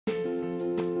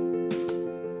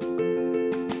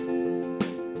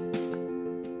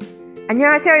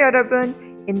안녕하세요, 여러분.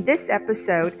 In this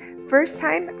episode, first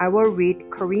time I will read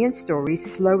Korean stories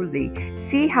slowly,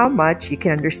 see how much you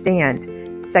can understand.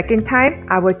 Second time,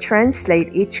 I will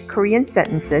translate each Korean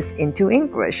sentences into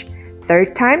English.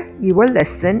 Third time, you will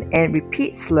listen and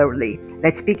repeat slowly.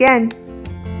 Let's begin.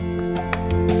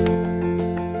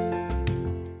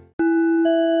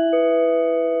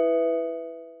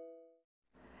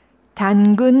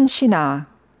 단군 신화,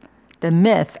 The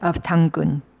Myth of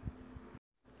당군.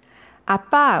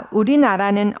 아빠,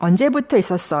 우리나라는 언제부터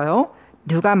있었어요?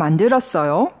 누가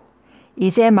만들었어요?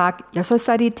 이제 막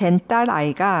 6살이 된 딸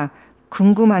아이가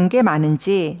궁금한 게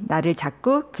많은지 나를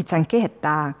자꾸 귀찮게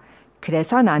했다.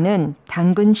 그래서 나는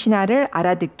당군 신화를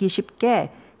알아듣기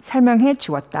쉽게 설명해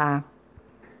주었다.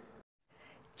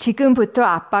 지금부터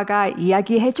아빠가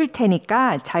이야기해 줄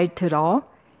테니까 잘 들어.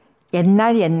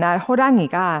 옛날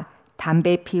호랑이가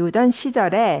담배 피우던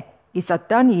시절에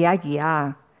있었던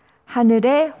이야기야.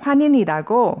 하늘에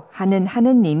환인이라고 하는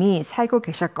하느님이 살고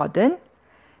계셨거든.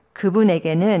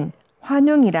 그분에게는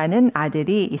환웅이라는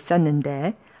아들이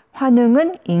있었는데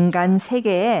환웅은 인간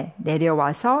세계에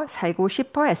내려와서 살고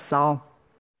싶어 했어.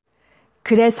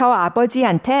 그래서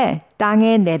아버지한테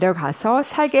땅에 내려가서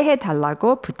살게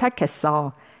해달라고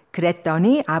부탁했어.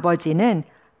 그랬더니 아버지는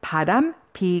바람,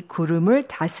 비, 구름을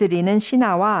다스리는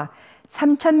신하와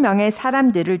 3,000명의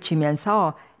사람들을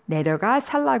주면서 내려가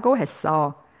살라고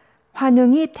했어.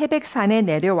 환웅이 태백산에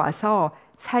내려와서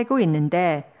살고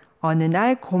있는데 어느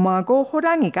날 곰하고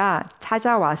호랑이가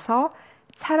찾아와서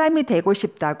사람이 되고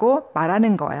싶다고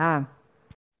말하는 거야.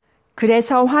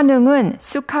 그래서 환웅은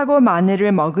쑥하고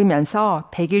마늘을 먹으면서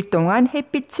 100일 동안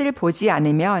햇빛을 보지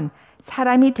않으면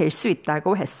사람이 될 수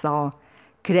있다고 했어.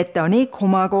 그랬더니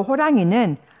곰하고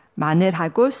호랑이는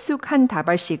마늘하고 쑥 한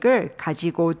다발씩을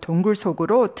가지고 동굴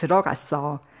속으로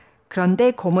들어갔어.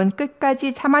 그런데 곰은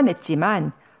끝까지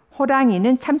참아냈지만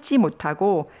호랑이는 참지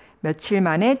못하고 며칠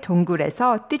만에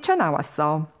동굴에서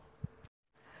뛰쳐나왔어.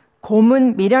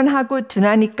 곰은 미련하고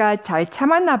둔하니까 잘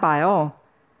참았나 봐요.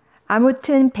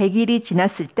 아무튼 100일이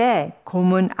지났을 때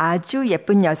곰은 아주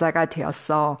예쁜 여자가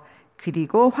되었어.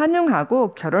 그리고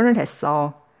환웅하고 결혼을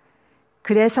했어.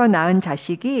 그래서 낳은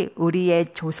자식이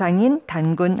우리의 조상인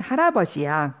단군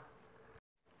할아버지야.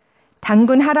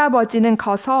 단군 할아버지는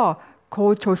커서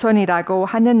고조선이라고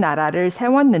하는 나라를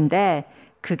세웠는데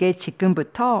그게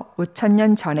지금부터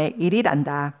 5,000년 전의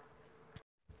일이란다.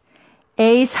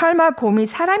 에이, 설마 곰이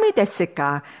사람이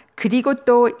됐을까? 그리고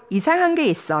또 이상한 게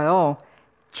있어요.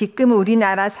 지금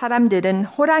우리나라 사람들은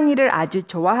호랑이를 아주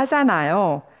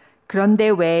좋아하잖아요. 그런데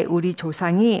왜 우리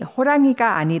조상이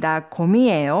호랑이가 아니라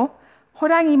곰이에요?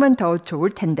 호랑이면 더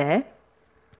좋을 텐데.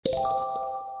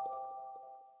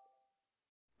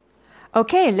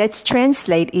 Okay, let's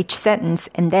translate each sentence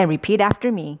and then repeat after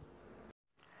me.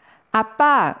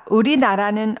 아빠,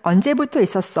 우리나라는 언제부터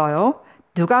있었어요?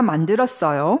 누가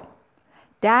만들었어요?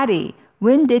 Daddy,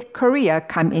 when did Korea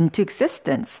come into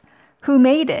existence? Who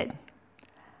made it?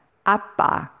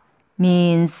 아빠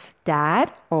means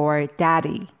dad or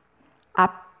daddy.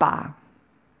 아빠.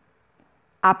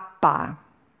 아빠.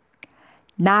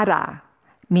 나라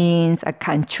means a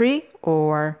country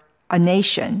or a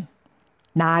nation.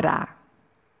 나라.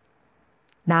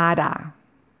 나라.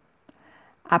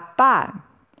 아빠,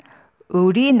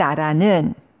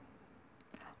 우리나라는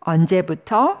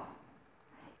언제부터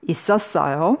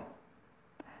있었어요?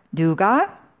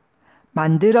 누가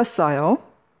만들었어요?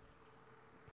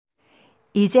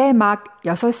 이제 막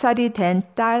 6살이 된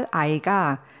딸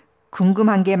아이가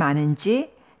궁금한 게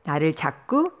많은지 나를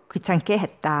자꾸 귀찮게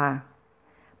했다.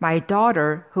 My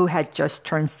daughter, who had just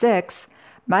turned 6,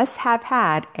 must have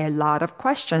had a lot of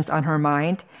questions on her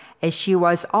mind as she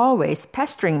was always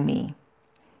pestering me.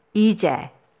 이제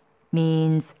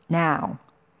means now.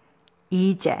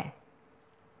 이제.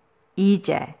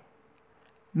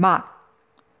 막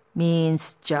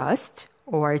means just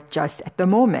or just at the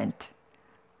moment.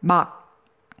 막.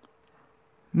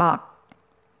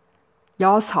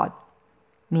 6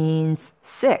 means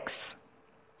 6.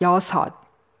 여섯.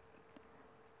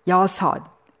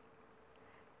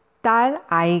 딸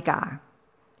아이가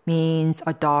means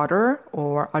a daughter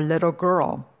or a little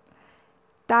girl.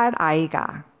 딸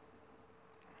아이가.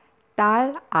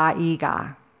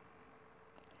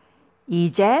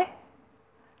 이제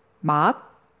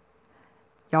막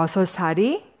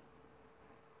 6살이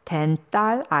된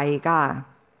딸 아이가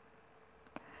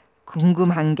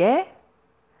궁금한 게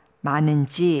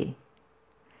많은지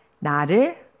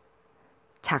나를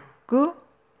자꾸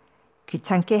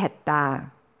귀찮게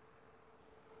했다.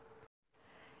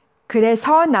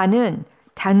 그래서 나는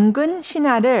단군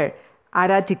신화를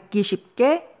알아듣기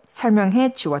쉽게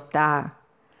설명해 주었다.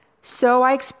 So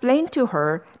I explained to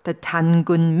her the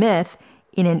단군 myth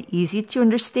in an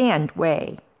easy-to-understand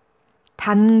way.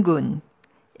 단군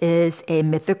is a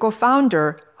mythical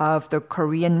founder of the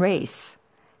Korean race.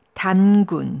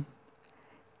 단군,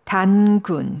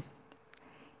 단군.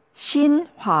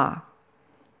 신화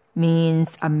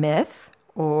means a myth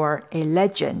or a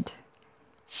legend.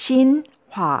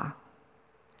 신화,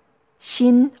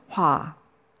 신화.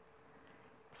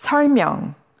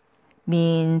 설명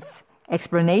means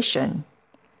explanation.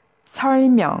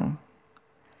 설명,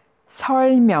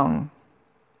 설명.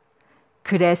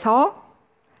 그래서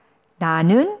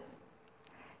나는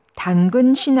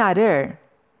단군 신화를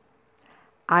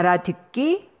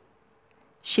알아듣기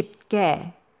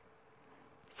쉽게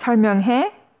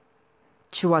설명해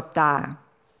주었다.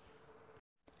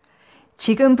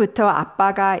 지금부터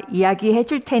아빠가 이야기해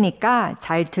줄 테니까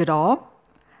잘 들어.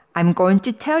 I'm going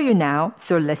to tell you now,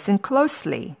 so listen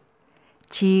closely.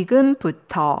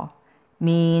 지금부터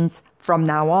means from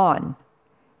now on.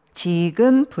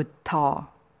 지금부터,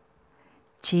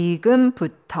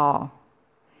 지금부터.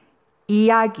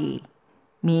 이야기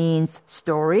means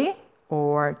story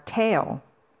or tale.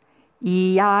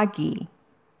 이야기,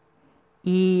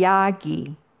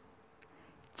 이야기.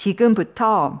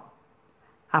 지금부터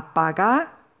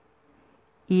아빠가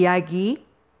이야기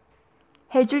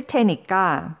해줄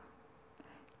테니까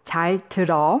잘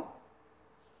들어.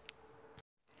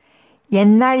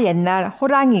 옛날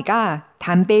호랑이가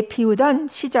담배 피우던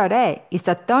시절에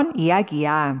있었던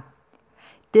이야기야.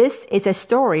 This is a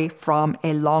story from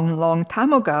a long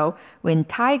time ago when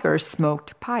tigers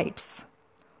smoked pipes.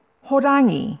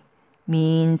 호랑이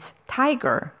means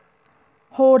tiger.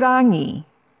 호랑이,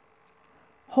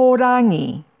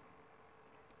 호랑이.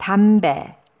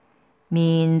 담배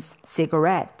means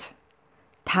cigarette.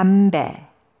 담배,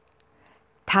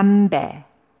 담배.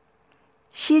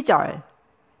 시절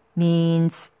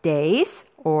means days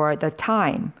or the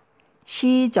time.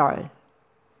 시절,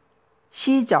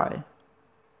 시절.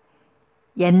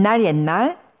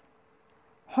 옛날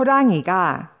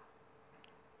호랑이가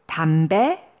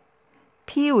담배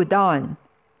피우던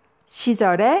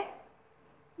시절에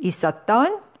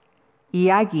있었던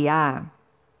이야기야.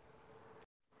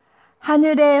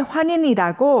 하늘에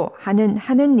환인이라고 하는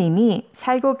하느님이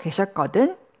살고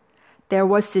계셨거든. There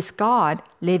was this God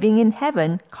living in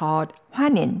heaven called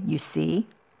환인, you see.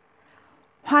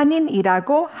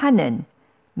 환인이라고 하는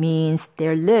means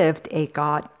there lived a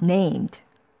God named.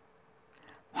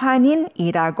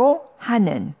 환인이라고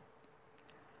하는,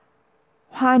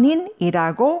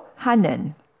 환인이라고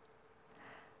하는.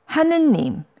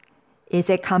 하느님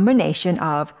is a combination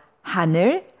of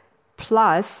하늘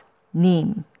plus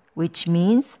님, which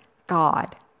means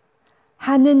God.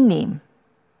 하느님,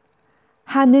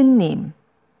 하느님.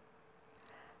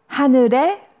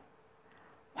 하늘에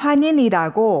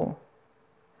환인이라고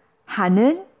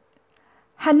하는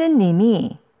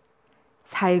하느님이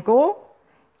살고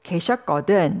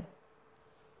계셨거든.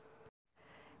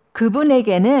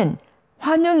 그분에게는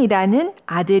환웅이라는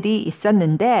아들이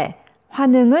있었는데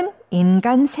환웅은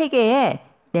인간 세계에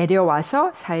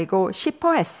내려와서 살고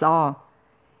싶어 했어.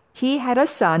 He had a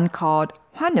son called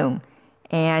환웅,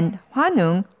 and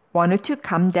환웅 wanted to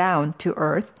come down to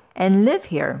earth and live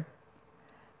here.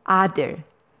 아들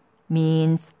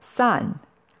means son.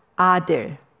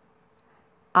 아들,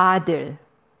 아들.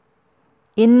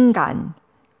 인간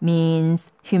means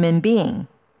human being.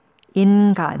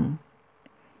 인간,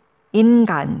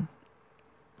 인간.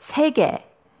 세계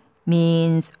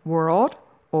means world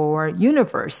or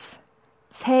universe.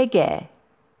 세계,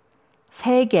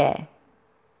 세계.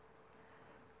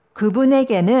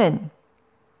 그분에게는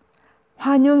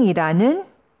환웅이라는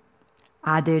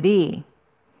아들이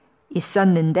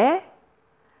있었는데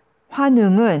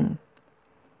환웅은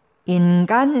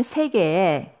인간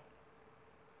세계에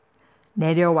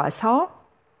내려와서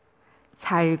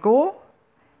살고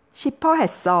싶어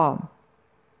했어.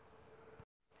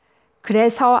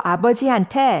 그래서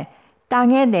아버지한테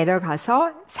땅에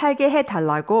내려가서 살게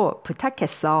해달라고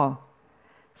부탁했어.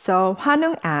 So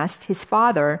환웅 asked his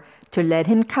father to let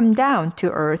him come down to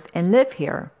earth and live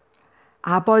here.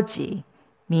 아버지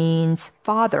means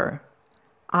father.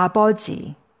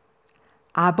 아버지,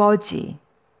 아버지.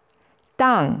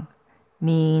 땅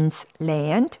means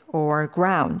land or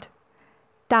ground.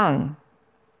 땅,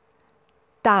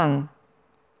 땅.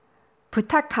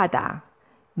 부탁하다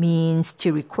means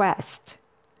to request.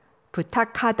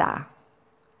 부탁하다,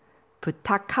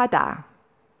 부탁하다.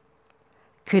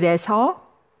 그래서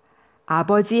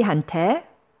아버지한테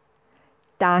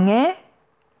땅에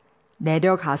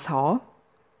내려가서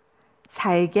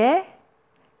살게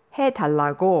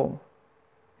해달라고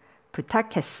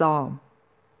부탁했어.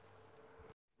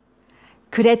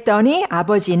 그랬더니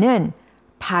아버지는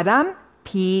바람,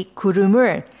 비,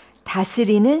 구름을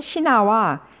다스리는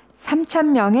신하와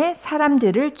 3,000명의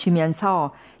사람들을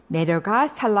주면서 내려가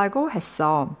살라고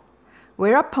했어.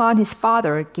 Whereupon his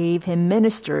father gave him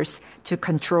ministers to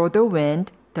control the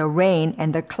wind, the rain,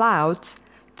 and the clouds,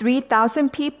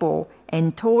 3,000 people,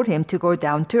 and told him to go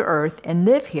down to earth and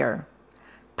live here.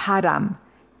 바람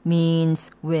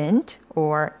means wind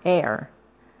or air.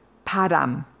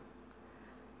 바람.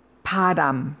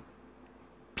 바람.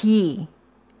 비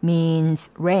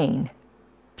means rain.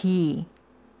 비.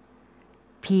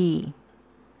 비.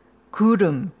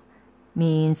 구름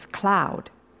means cloud.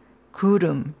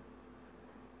 구름.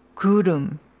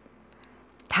 구름.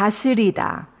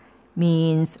 다스리다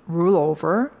means rule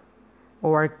over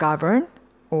or govern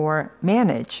or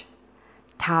manage.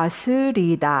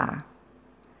 다스리다.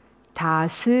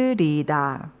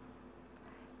 다스리다.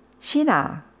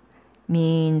 신하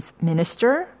means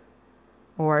minister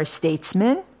or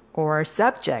statesman or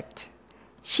subject.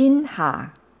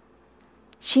 신하.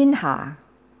 신하.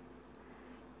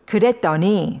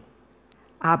 그랬더니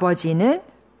아버지는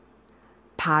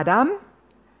바람,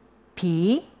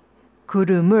 비,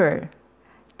 구름을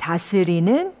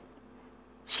다스리는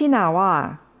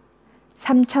신하와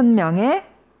 3,000명의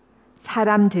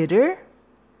사람들을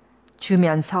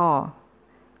주면서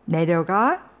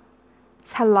내려가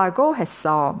살라고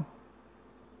했어.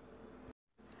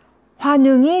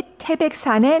 환웅이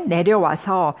태백산에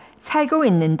내려와서 살고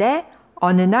있는데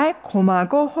어느 날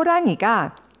곰하고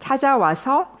호랑이가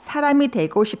찾아와서 사람이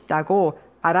되고 싶다고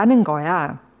말하는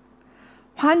거야.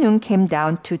 환웅 came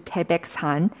down to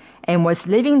태백산 and was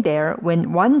living there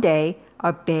when one day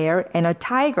a bear and a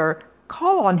tiger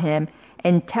call on him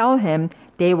and tell him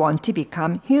they want to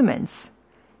become humans.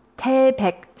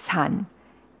 태백산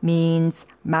means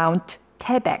Mount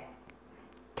태백.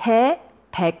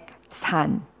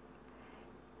 태백산.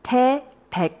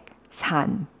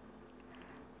 태백산.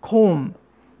 곰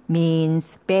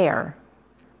means bear.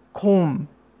 곰.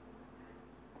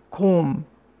 곰.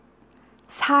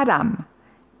 사람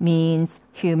means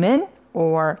human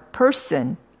or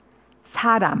person.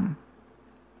 사람.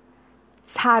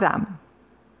 사람.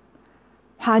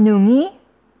 환웅이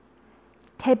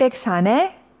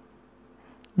태백산에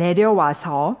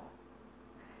내려와서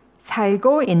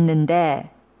살고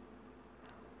있는데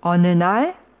어느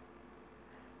날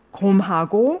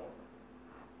곰하고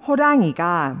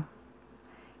호랑이가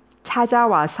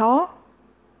찾아와서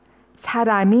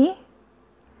사람이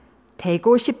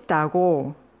되고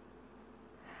싶다고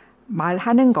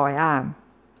말하는 거야.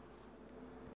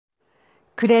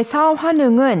 그래서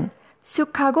환웅은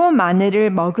쑥하고 마늘을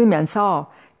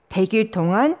먹으면서 100일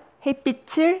동안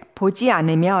햇빛을 보지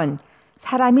않으면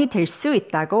사람이 될 수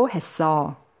있다고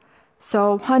했어.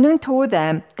 So 환웅 told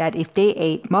them that if they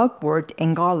ate mugwort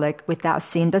and garlic without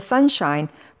seeing the sunshine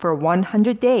for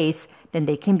 100 days, then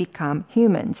they can become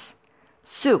humans.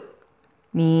 쑥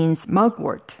means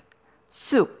mugwort.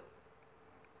 쑥.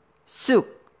 쑥.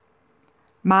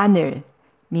 마늘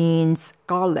means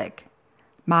garlic.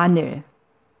 마늘.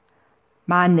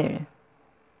 마늘.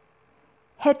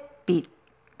 햇빛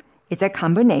is a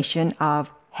combination of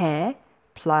해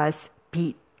plus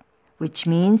빛, which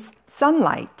means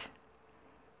sunlight.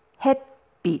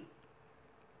 햇빛.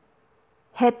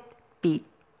 햇빛.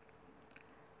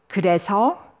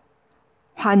 그래서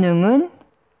환웅은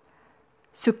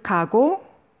쑥하고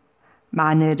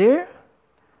마늘을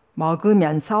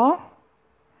먹으면서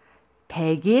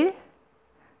 100일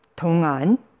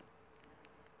동안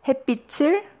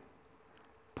햇빛을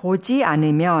보지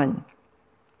않으면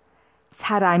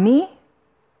사람이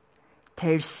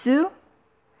될 수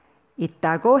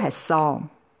있다고 했어.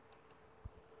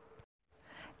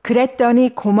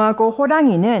 그랬더니 곰하고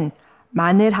호랑이는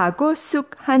마늘하고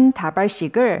쑥 한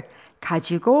다발씩을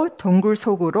가지고 동굴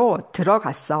속으로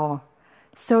들어갔어.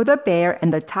 So the bear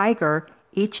and the tiger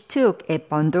each took a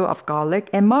bundle of garlic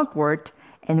and mugwort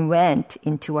and went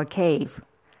into a cave.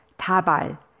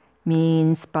 다발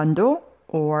means bundle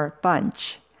or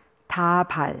bunch.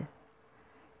 다발.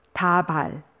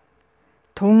 다발.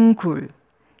 동굴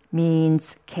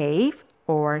means cave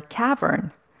or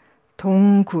cavern.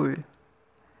 동굴.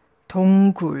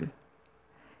 동굴.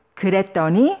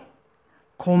 그랬더니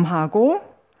곰하고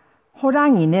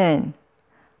호랑이는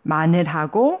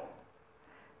마늘하고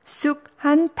쑥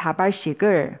한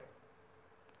다발씩을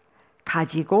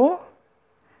가지고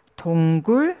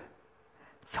동굴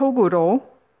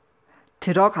속으로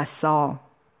들어갔어.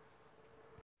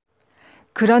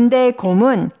 그런데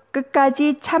곰은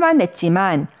끝까지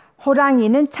참아냈지만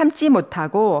호랑이는 참지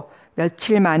못하고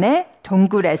며칠 만에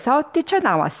동굴에서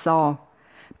뛰쳐나왔어.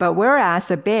 But whereas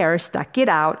the bear stuck it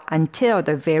out until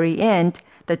the very end,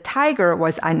 the tiger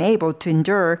was unable to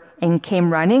endure and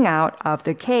came running out of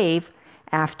the cave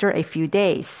after a few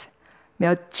days.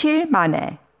 며칠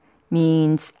만에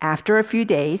means after a few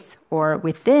days or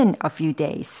within a few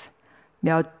days.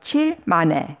 며칠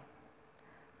만에,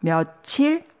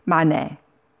 며칠 만에.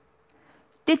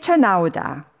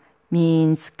 뛰쳐나오다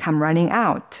means come running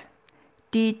out.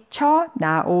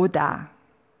 뛰쳐나오다,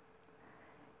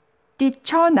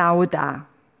 뛰쳐나오다.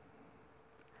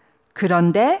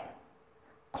 그런데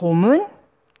곰은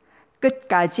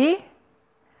끝까지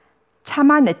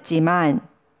참아냈지만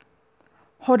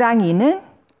호랑이는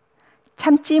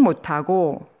참지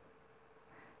못하고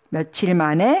며칠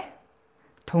만에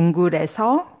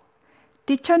동굴에서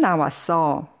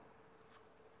뛰쳐나왔어.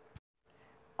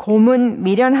 곰은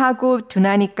미련하고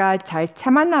둔하니까 잘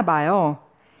참았나 봐요.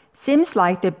 Seems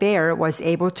like the bear was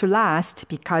able to last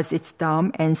because it's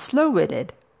dumb and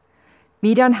slow-witted.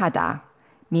 미련하다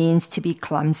means to be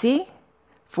clumsy,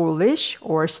 foolish,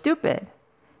 or stupid.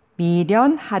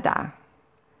 미련하다,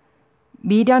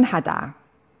 미련하다.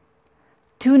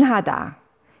 둔하다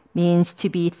means to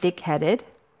be thick-headed,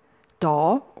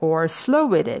 dull, or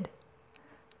slow-witted.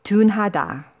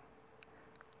 둔하다,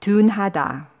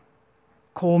 둔하다.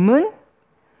 곰은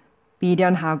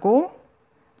미련하고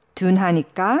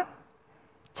둔하니까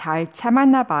잘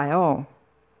참았나 봐요.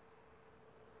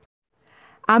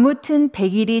 아무튼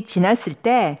 100일이 지났을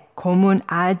때 곰은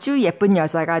아주 예쁜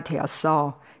여자가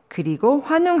되었어. 그리고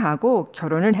환웅하고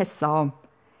결혼을 했어.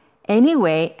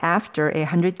 Anyway, after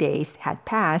 100 days had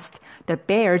passed, the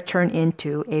bear turned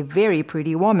into a very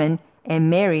pretty woman and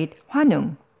married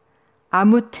환웅.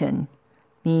 아무튼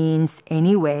means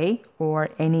anyway or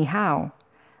anyhow.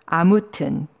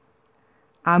 아무튼,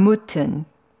 아무튼.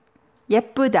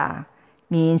 예쁘다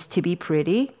means to be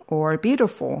pretty or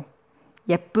beautiful.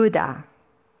 예쁘다,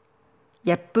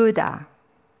 예쁘다.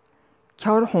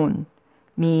 결혼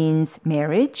means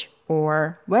marriage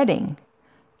or wedding.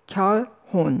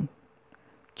 결혼,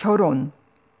 결혼.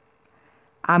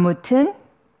 아무튼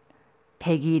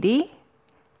 100일이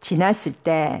지났을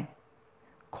때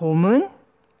곰은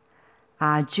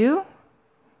아주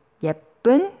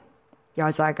예쁜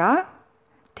여자가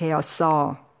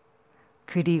되었어.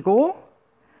 그리고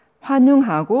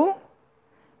환웅하고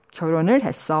결혼을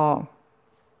했어.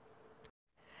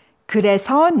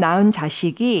 그래서 낳은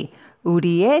자식이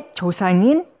우리의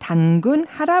조상인 단군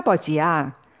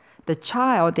할아버지야. The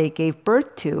child they gave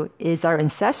birth to is our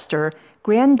ancestor,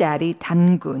 granddaddy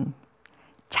단군.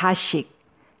 자식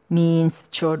means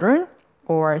children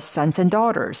or sons and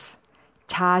daughters.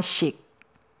 자식,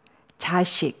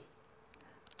 자식.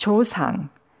 조상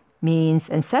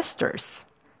means ancestors.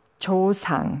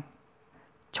 조상,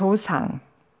 조상.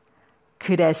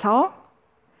 그래서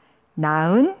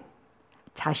낳은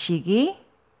자식이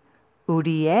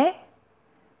우리의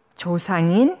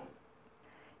조상인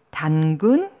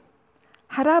단군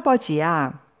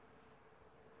할아버지야.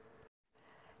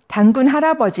 단군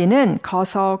할아버지는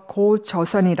커서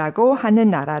고조선이라고 하는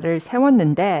나라를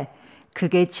세웠는데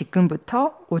그게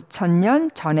지금부터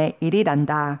 5,000년 전의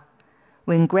일이란다.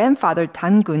 When grandfather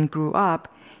Tangun grew up,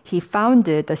 he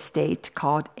founded the state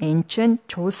called Ancient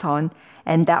Joseon,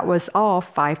 and that was all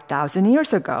 5,000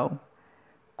 years ago.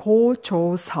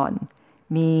 고조선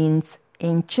means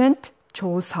ancient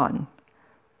Joseon.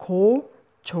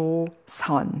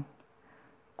 고조선,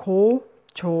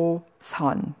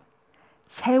 고조선.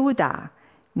 세우다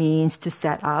means to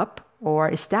set up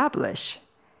or establish.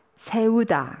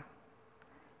 세우다,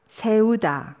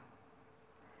 세우다.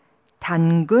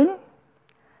 단군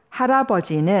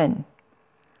할아버지는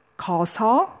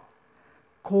커서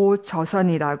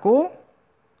고조선이라고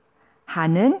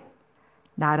하는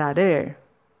나라를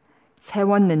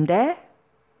세웠는데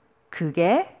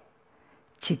그게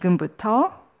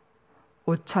지금부터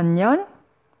 5,000년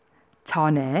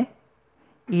전의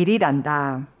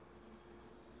일이란다.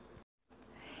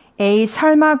 에이,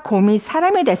 설마 곰이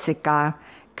사람이 됐을까?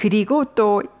 그리고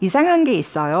또 이상한 게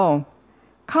있어요.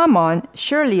 Come on,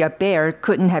 surely a bear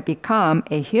couldn't have become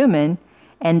a human.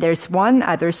 And there's one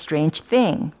other strange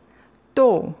thing.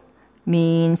 또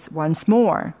means once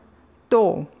more.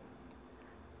 또,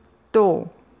 또.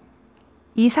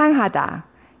 이상하다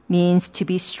means to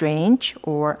be strange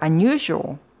or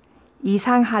unusual.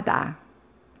 이상하다,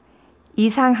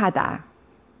 이상하다.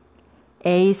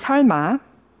 에이, 설마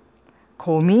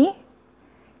곰이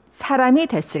사람이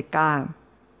됐을까?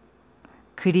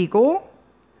 그리고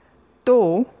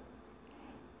또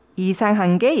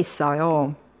이상한 게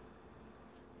있어요.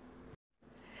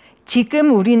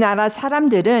 지금 우리나라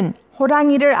사람들은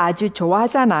호랑이를 아주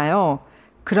좋아하잖아요.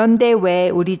 그런데 왜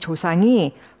우리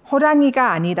조상이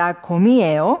호랑이가 아니라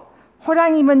곰이에요.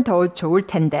 호랑이면 더 좋을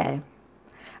텐데.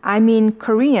 I mean,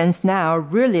 Koreans now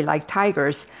really like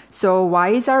tigers, so why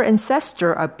is our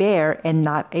ancestor a bear and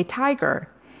not a tiger?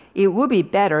 It would be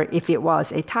better if it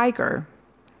was a tiger.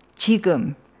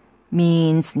 지금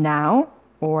means now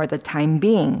or the time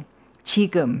being.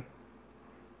 지금.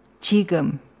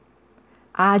 지금.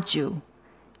 아주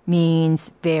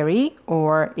means very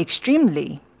or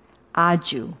extremely.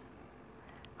 아주.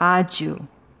 아주.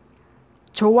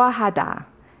 좋아하다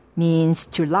means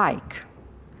to like.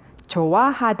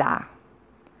 좋아하다.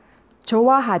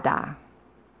 좋아하다.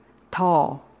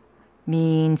 더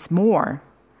means more.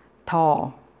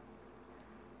 더.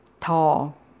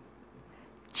 더.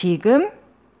 지금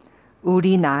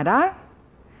우리나라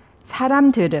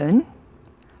사람들은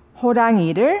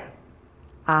호랑이를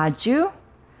아주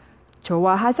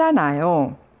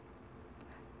좋아하잖아요.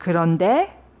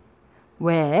 그런데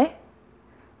왜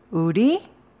우리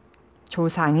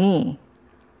조상이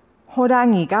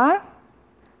호랑이가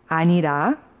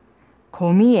아니라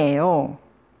곰이에요.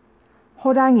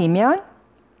 호랑이면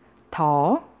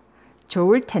더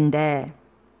좋을 텐데.